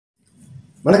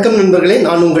வணக்கம் நண்பர்களே,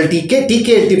 நான் உங்கள்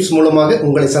டிகே டிப்ஸ் மூலமாக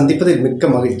உங்களை சந்திப்பதில் மிக்க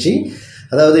மகிழ்ச்சி.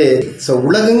 அதாவது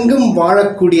உலகெங்கும்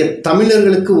வாழக்கூடிய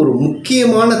தமிழர்களுக்கு ஒரு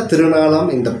முக்கியமான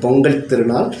திருநாளாம் இந்த பொங்கல்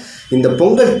திருநாள். இந்த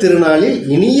பொங்கல் திருநாளில்,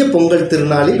 இனிய பொங்கல்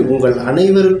திருநாளில் உங்கள்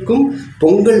அனைவருக்கும்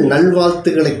பொங்கல்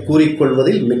நல்வாழ்த்துக்களை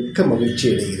கூறிக்கொள்வதில் மிக்க மகிழ்ச்சி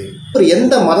அடைகிறேன்.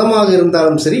 எந்த மதமாக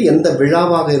இருந்தாலும் சரி, எந்த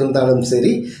விழாவாக இருந்தாலும்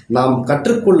சரி, நாம்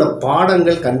கற்றுக்கொள்ள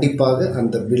பாடங்கள் கண்டிப்பாக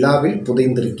அந்த விழாவில்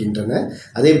புதைந்திருக்கின்றன.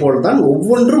 அதே போல்தான்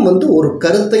ஒவ்வொன்றும் ஒரு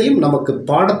கருத்தையும் நமக்கு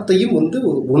பாடத்தையும்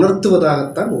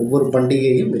உணர்த்துவதாகத்தான் ஒவ்வொரு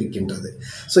பண்டிகையும் இருக்கின்றது.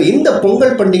 இந்த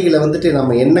பொங்கல் பண்டிகையில்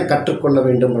நம்ம என்ன கற்றுக்கொள்ள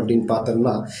வேண்டும் அப்படின்னு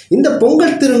பார்த்தோம்னா, இந்த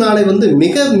பொங்கல் திருநாளை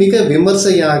மிக மிக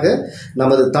விமர்சையாக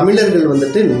நமது தமிழர்கள்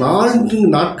 4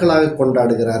 நாட்களாக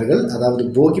கொண்டாடுகிறார்கள். அதாவது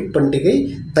போகி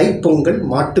பண்டிகை, தைப்பொங்கல்,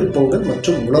 மாட்டுப்பொங்கல்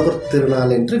மற்றும் உழவர் திருநாள்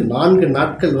என்று 4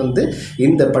 நாட்கள்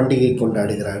இந்த பண்டிகை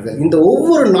கொண்டாடுகிறார்கள். இந்த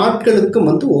ஒவ்வொரு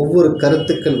நாட்களுக்கும் ஒவ்வொரு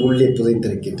கருத்துக்கள் உள்ளே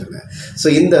புதைந்திருக்கின்றன.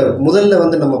 இந்த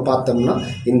முதல்ல நம்ம பார்த்தோம்னா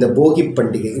இந்த போகி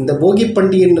பண்டிகை. இந்த போகி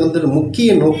பண்டிகையின்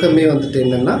முக்கிய நோக்கமே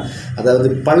என்னன்னா, அதாவது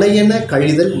பழையன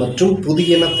கழிதல் மற்றும்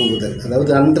புதியன புகுதல்.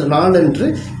 அதாவது அன்று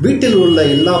நாளன்று வீட்டில் உள்ள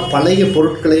எல்லா பழைய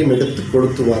பொருட்களையும் எடுத்து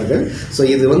கொளுத்துவார்கள்.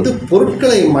 இது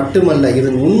பொருட்களை மட்டுமல்ல,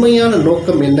 இதன் உண்மையான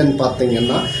நோக்கம் என்னன்னு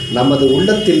பார்த்தீங்கன்னா, நமது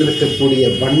உள்ளத்தில் இருக்கக்கூடிய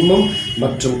வன்மம்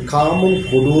மற்றும் காமம்,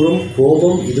 கொடூரம்,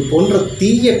 கோபம், இது போன்ற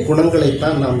தீய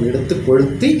குணங்களைத்தான் நாம் எடுத்து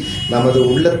கொளுத்தி நமது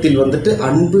உள்ளத்தில்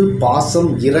அன்பு,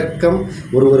 பாசம், இரக்கம்,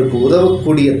 ஒருவருக்கு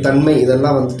உதவக்கூடிய தன்மை,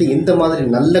 இதெல்லாம் இந்த மாதிரி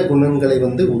நல்ல குணங்களை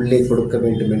உள்ளே கொடுக்க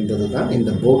வேண்டும் என்பதுதான்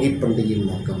இந்த போகி பண்டிகையின்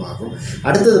நோக்கமாகும்.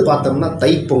 அடுத்தது பார்த்தோம்னா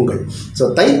தைப்பொங்கல்.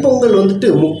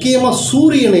 தைப்பொங்கல் முக்கியமாக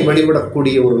சூரியனை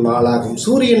வழிபடக்கூடிய ஒரு நாளாகும்.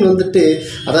 சூரியன்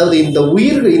அதாவது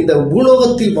இந்த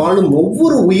பூலோகத்தில் வாழும்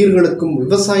ஒவ்வொரு உயிர்களுக்கும்,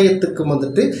 விவசாயத்துக்கும்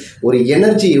ஒரு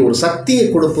எனர்ஜி, ஒரு சக்தியை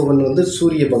கொடுப்பவன்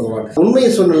சூரிய பகவான்.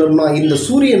 உண்மையை சொல்லணும்னா, இந்த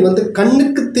சூரியன்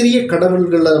கண்ணுக்கு தெரிய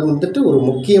கடவுள்களை ஒரு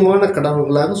முக்கியமான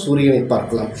கடவுள்களாக சூரியனை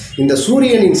பார்க்கலாம். இந்த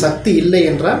சூரியனின் சக்தி இல்லை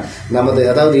என்றால்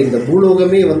அதாவது இந்த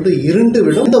பூலோகமே இருண்டு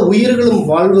விடும். இந்த உயிர்களும்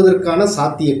வாழ்வதற்கான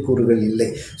சாத்தியக்கூறுகள்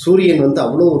இல்லை. சூரியன்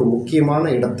அவ்வளோ ஒரு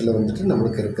முக்கியமான இடத்துல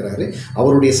நம்மளுக்கு இருக்கிறாரு.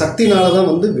 அவருடைய சக்தினால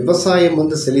தான் விவசாயம்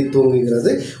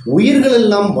செழித்தோங்குகிறது, உயிர்கள்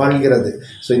எல்லாம் வாழ்கிறது.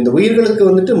 இந்த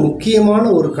உயிர்களுக்கு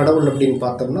முக்கியமான ஒரு கடவுள் அப்படின்னு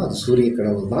பார்த்தோம்னா அது சூரிய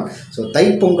கடவுள் தான்.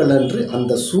 தைப்பொங்கல் அன்று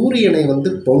அந்த சூரியனை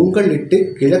பொங்கலிட்டு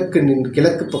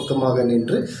கிழக்கு பக்கமாக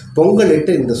நின்று பொங்கலிட்டு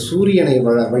இந்த சூரியனை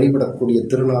வழிபடக்கூடிய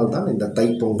திருநாள் தான் இந்த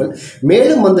தைப்பொங்கல்.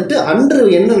 மேலும்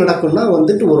அன்று என்ன நடக்கும்னா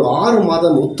ஒரு 6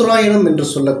 மாதம் உத்தராயணம் என்று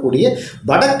சொல்லக்கூடிய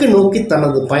வடக்கு நோக்கி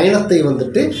தனது பயணத்தை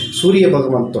சூரிய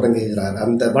பகவான் தொடங்குகிறார்.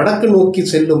 அந்த வடக்கு நோக்கி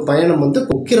செல்லும் பயணம்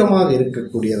உக்கிரமாக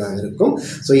இருக்கக்கூடியதாக இருக்கும்.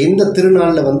 இந்த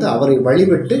திருநாளில் அவரை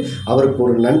வழிபட்டு அவருக்கு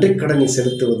ஒரு நன்றி கடனை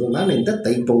செலுத்துவது தான் இந்த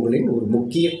தைப்பொங்கலின் ஒரு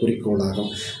முக்கிய குறிக்கோளாகும்.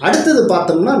 அடுத்தது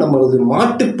பார்த்தோம்னா நமது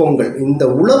மாட்டுப்பொங்கல். இந்த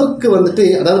உழவுக்கு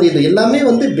அதாவது இது எல்லாமே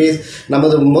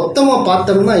நமது மொத்தமாக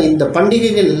பார்த்தோம்னா இந்த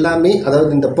பண்டிகைகள் எல்லாமே,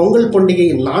 அதாவது இந்த பொங்கல் பண்டிகை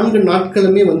 4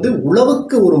 நாட்களுமே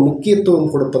உழவுக்கு ஒரு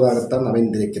முக்கியத்துவம் கொடுப்பதாகத்தான்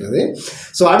அமைந்திருக்கிறது.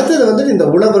 அடுத்தது இந்த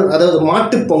உழவர், அதாவது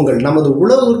மாட்டுப்பொங்கல் நமது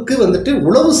உழவுக்கு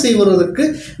உழவு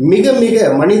செய்வதற்கு மிக மிக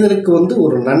மனிதனுக்கு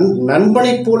ஒரு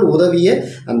நண்பனை போல் உதவிய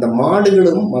அந்த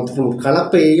மாடுகளும் மற்றும்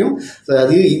கலப்பையையும்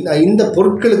இந்த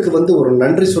பொருட்களுக்கு ஒரு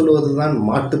நன்றி சொல்லுவது தான்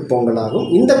மாட்டுப்பொங்கலாகும்.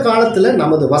 இந்த காலத்தில்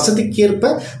நமது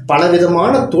வசதிக்கேற்ப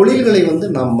பலவிதமான தொழில்களை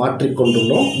நாம்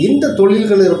மாற்றிக்கொண்டுள்ளோம். இந்த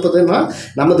தொழில்கள் இருப்பதனால்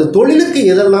நமது தொழிலுக்கு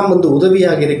எதெல்லாம்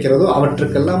உதவியாக இருக்கிறதோ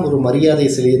அவற்றுக்கெல்லாம் ஒரு மரியாதை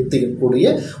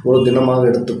செலுத்தக்கூடிய ஒரு தினமாக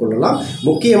எடுத்துக்கொள்ளலாம்.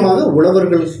 முக்கியமாக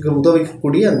உழவர்களுக்கு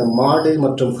உதவிக்கக்கூடிய அந்த மாடு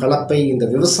மற்றும் கலப்பை, இந்த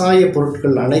விவசாய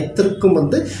பொருட்கள் அனைத்திற்கும்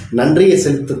நன்றியை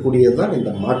செலுத்தக்கூடியதுதான்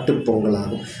இந்த மாட்டுப்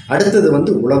பொங்கலாகும். அடுத்தது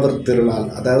உழவர் திருநாள்.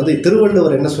 அதாவது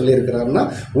திருவள்ளுவர் என்ன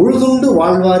சொல்லியிருக்கிறார்னா, உழுதுண்டு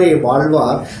வாழ்வாரே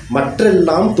வாழ்வார்,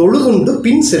 மற்றெல்லாம் தொழுதுண்டு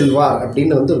பின் செல்வார்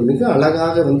அப்படின்னு மிக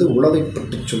அழகாக உழவை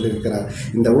பற்றி சொல்லியிருக்கிறார்.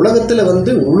 இந்த உலகத்தில்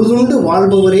உழுதுண்டு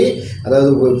வாழ்பவரே,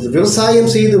 அதாவது விவசாயம்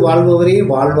செய்து வாழ்பவரே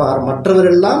வாழ்வார்,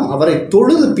 மற்றவரெல்லாம் அவரை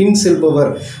தொழுது பின்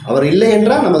செல்பவர். அவர் இல்லை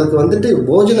என்றால் நமக்கு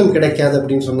போஜனம் கிடைக்காது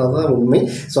அப்படின்னு சொன்னதுதான் உண்மை.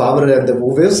 அவர் அந்த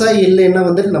விவசாயி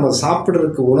இல்லைன்னா நம்ம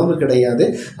சாப்பிட்றதுக்கு உணவு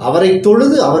கிடையாது. அவரை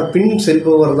தொழுது அவர் பின்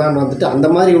செல்பவர் தான் அந்த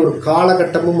மாதிரி ஒரு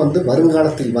காலகட்டமும்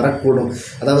வருங்காலத்தில் வரக்கூடும்.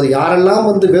 அதாவது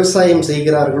யாரெல்லாம் விவசாயம்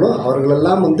செய்கிறார்களோ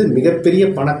அவர்களெல்லாம் மிகப்பெரிய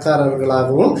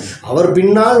பணக்காரர்களாகவும், அவர்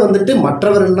பின்னால்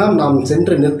மற்றவரெல்லாம் நாம்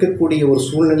சென்று நிற்கக்கூடிய ஒரு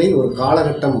சூழ்நிலை, ஒரு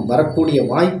காலகட்டம் வரக்கூடிய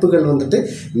வாய்ப்புகள்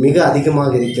மிக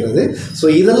அதிகமாக இருக்கிறது.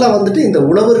 இதெல்லாம் இந்த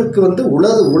உழவருக்கு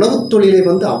உழவு தொழிலை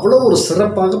அவ்வளோ ஒரு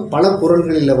சிறப்பாக பல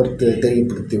குறள்களில் அவர்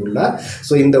தெரியப்படுத்தியுள்ளார்.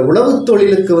 இந்த உழவு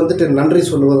தொழிலுக்கு நன்றி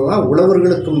சொல்வது தான்,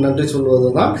 உழவர்களுக்கும் நன்றி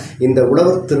சொல்வது தான் இந்த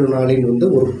உழவர் திருநாளின்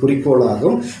ஒரு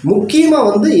குறிக்கோளாகும்.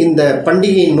 முக்கியமாக இந்த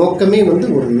பண்டிகை பண்டிகையின் நோக்கமே வந்து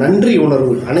ஒரு நன்றி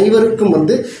உணர்வு. அனைவருக்கும்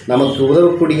வந்து நமக்கு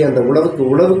உதவக்கூடிய அந்த உழவுக்கு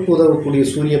உதவக்கூடிய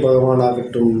சூரிய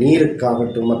பகவானாகட்டும்,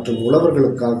 நீருக்காகட்டும், மற்றும்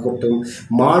உழவர்களுக்காகட்டும்,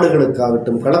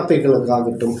 மாடுகளுக்காகட்டும்,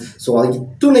 கலப்பைகளுக்காகட்டும், ஸோ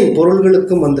இத்துணை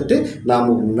பொருள்களுக்கும் வந்துட்டு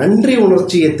நாம் ஒரு நன்றி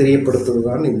உணர்ச்சியை தெரியப்படுத்துவது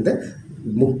தான் இந்த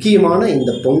முக்கியமான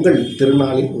இந்த பொங்கல்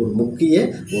திருநாளின் ஒரு முக்கிய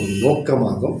ஒரு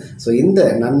நோக்கமாகும். ஸோ இந்த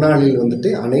நன்னாளில்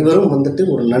வந்துட்டு அனைவரும் வந்துட்டு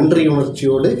ஒரு நன்றி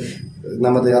உணர்ச்சியோடு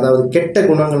அதாவது கெட்ட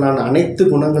குணங்களான அனைத்து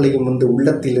குணங்களையும் வந்து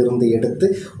உள்ளத்திலிருந்து எடுத்து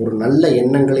ஒரு நல்ல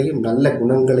எண்ணங்களையும் நல்ல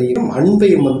குணங்களையும்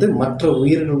அன்பையும் வந்து மற்ற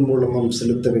உயிர்கள் மூலமும்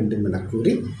செலுத்த வேண்டும் என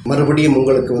கூறி மறுபடியும்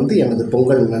உங்களுக்கு வந்து எனது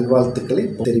பொங்கல் நல்வாழ்த்துக்களை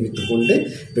தெரிவித்துக் கொண்டு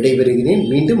விடைபெறுகிறேன்.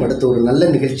 மீண்டும் அடுத்த ஒரு நல்ல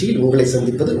நிகழ்ச்சியில் உங்களை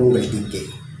சந்திப்பது உங்கள் TK.